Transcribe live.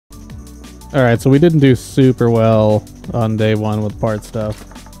Alright, so we didn't do super well on day one with part stuff.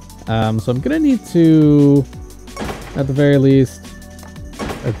 So I'm gonna need to, at the very least,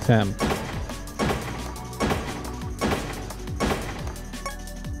 attempt.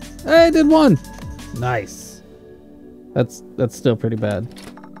 Hey, I did one! Nice. That's still pretty bad.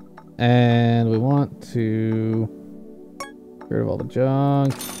 And we want to get rid of all the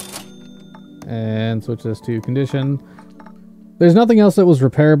junk and switch this to condition. There's nothing else that was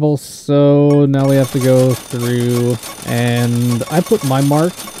repairable, so now we have to go through, and I put my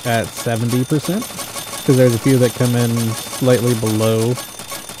mark at 70%, because there's a few that come in slightly below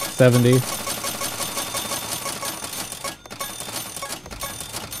 70.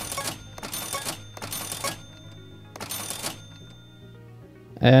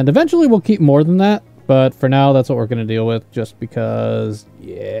 And eventually we'll keep more than that, but for now that's what we're going to deal with, just because,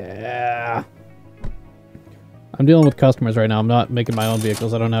 yeah. I'm dealing with customers right now. I'm not making my own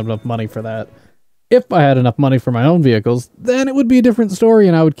vehicles. I don't have enough money for that. If I had enough money for my own vehicles, then it would be a different story,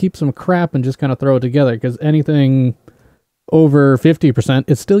 and I would keep some crap and just kind of throw it together, because anything over 50%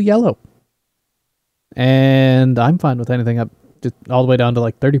 is still yellow. And I'm fine with anything up just all the way down to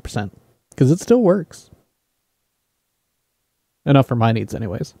like 30%, because it still works. Enough for my needs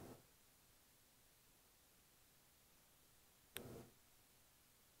anyways.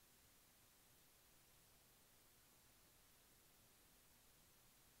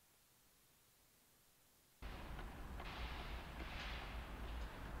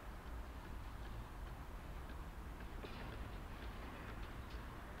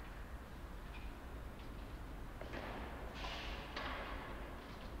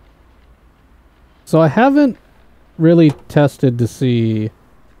 So I haven't really tested to see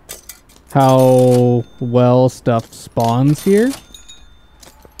how well stuff spawns here.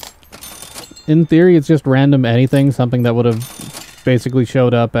 In theory, it's just random anything, something that would have basically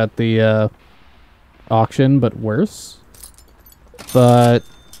showed up at the auction, but worse. But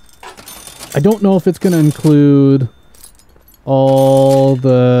I don't know if it's going to include all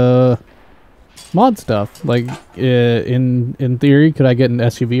the mod stuff. Like, in theory, could I get an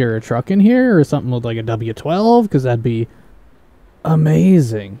SUV or a truck in here, or something with like a W12? Because that'd be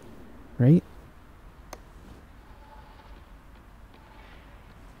amazing, right?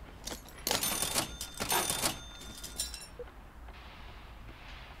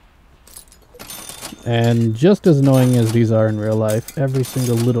 And just as annoying as these are in real life, every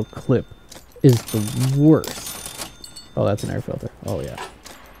single little clip is the worst. Oh, that's an air filter. Oh yeah.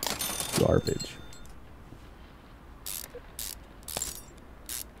 Garbage.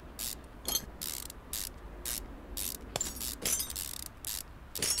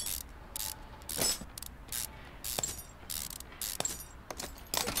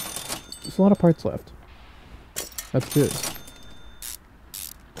 There's a lot of parts left. That's good.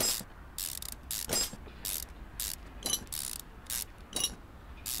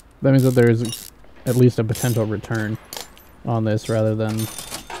 That means that there's at least a potential return on this rather than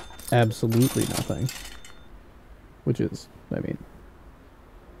absolutely nothing. Which is, I mean,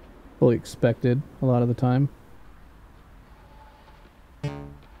 fully expected a lot of the time.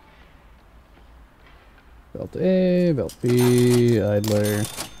 Belt A, belt B, idler.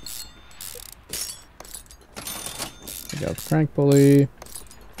 Take out the crank pulley.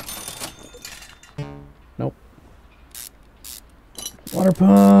 Nope. Water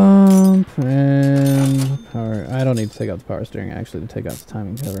pump and power. I don't need to take out the power steering actually to take out the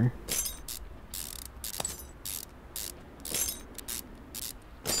timing cover.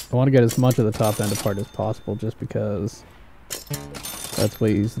 I want to get as much of the top end apart as possible just because that's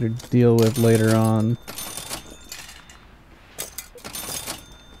way easier to deal with later on.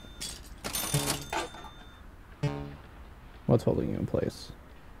 What's holding you in place?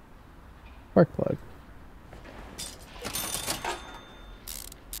 Spark plug.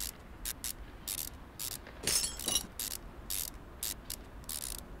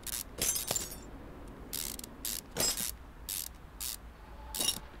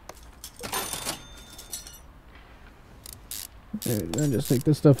 And just take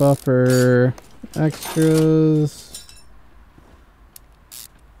this stuff off for extras.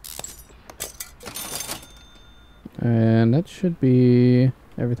 And that should be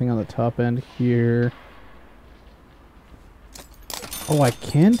everything on the top end here. Oh, I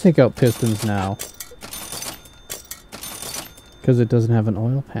can take out pistons now. Because it doesn't have an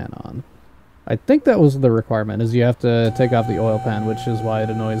oil pan on. I think that was the requirement, is you have to take off the oil pan, which is why it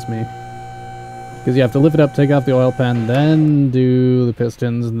annoys me. Because you have to lift it up, take off the oil pan, then do the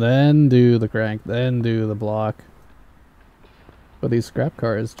pistons, then do the crank, then do the block. But these scrap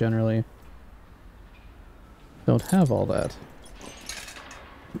cars generally don't have all that.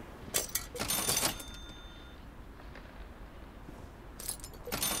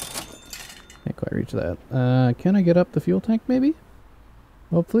 I reach that. Can I get up the fuel tank, maybe?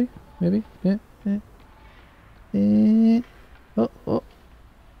 Hopefully. Maybe. Yeah. Oh, oh.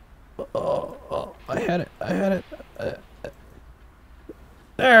 Oh, I had it. I had it.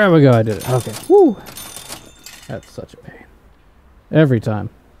 There we go. I did it. Okay. Woo. That's such a pain. Every time.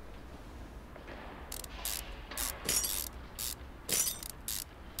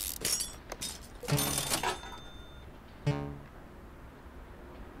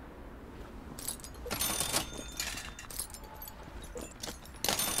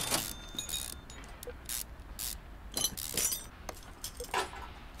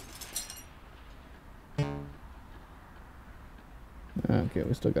 Okay,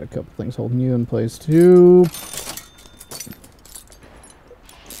 we still got a couple things holding you in place too.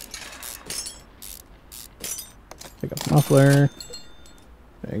 Pick up the muffler.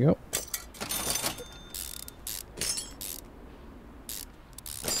 There you go.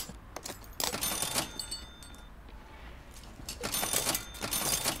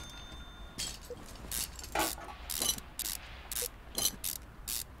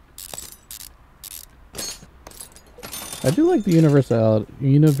 I do like the universality.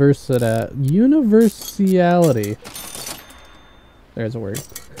 There's a word.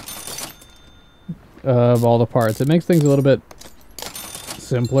 Of all the parts. It makes things a little bit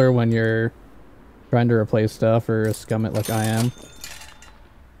simpler when you're trying to replace stuff or scum it like I am.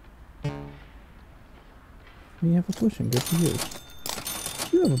 You have a bushing. Good for you.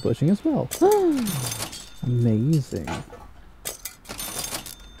 You have a bushing as well. Amazing.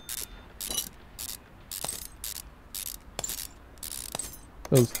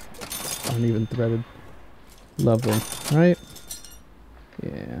 Those aren't even threaded. Lovely, right?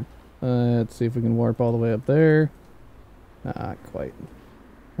 Yeah. Let's see if we can warp all the way up there. Not quite.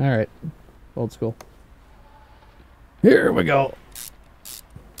 Alright. Old school. Here we go!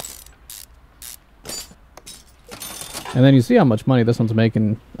 And then you see how much money this one's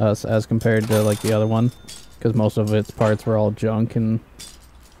making us as compared to like the other one. Because most of its parts were all junk and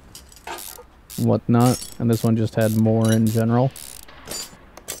whatnot. And this one just had more in general.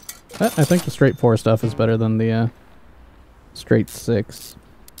 I think the straight 4 stuff is better than the straight 6.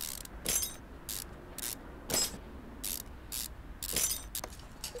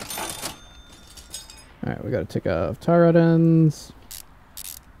 Alright, we gotta take off tie rod ends.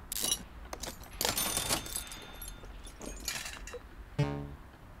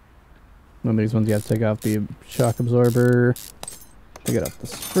 One of these ones you have to take off the shock absorber. Take off the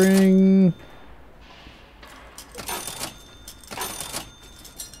spring.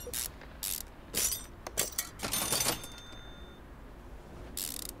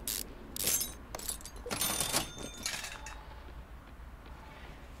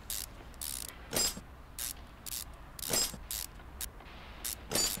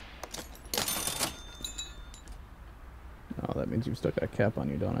 Oh, that means you've still got a cap on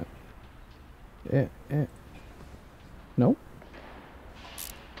you, don't it? No?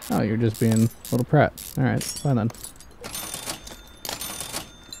 Oh, you're just being a little prat. Alright, fine then.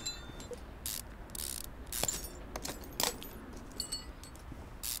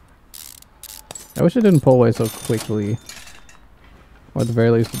 I wish it didn't pull away so quickly. Or at the very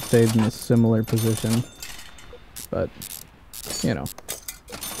least it stayed in a similar position. But, you know.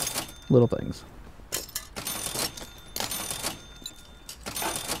 Little things.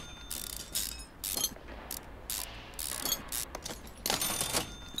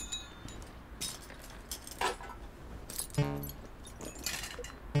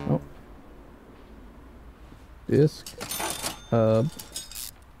 Oh. Disc. Hub.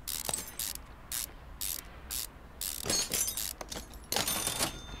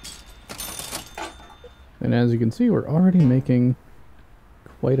 And as you can see, we're already making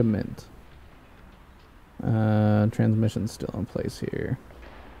quite a mint. Transmission's still in place here.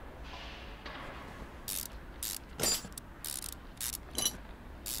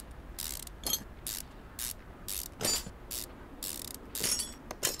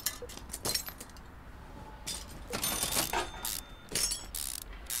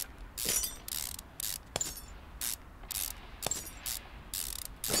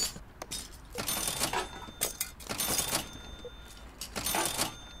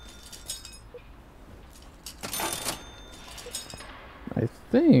 I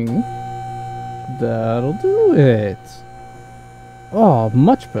think that'll do it. Oh,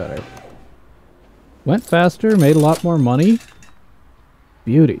 much better. Went faster, made a lot more money.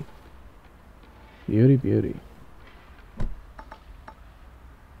 Beauty. Beauty, beauty.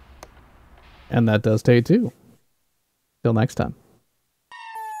 And that does Tay too. Till next time.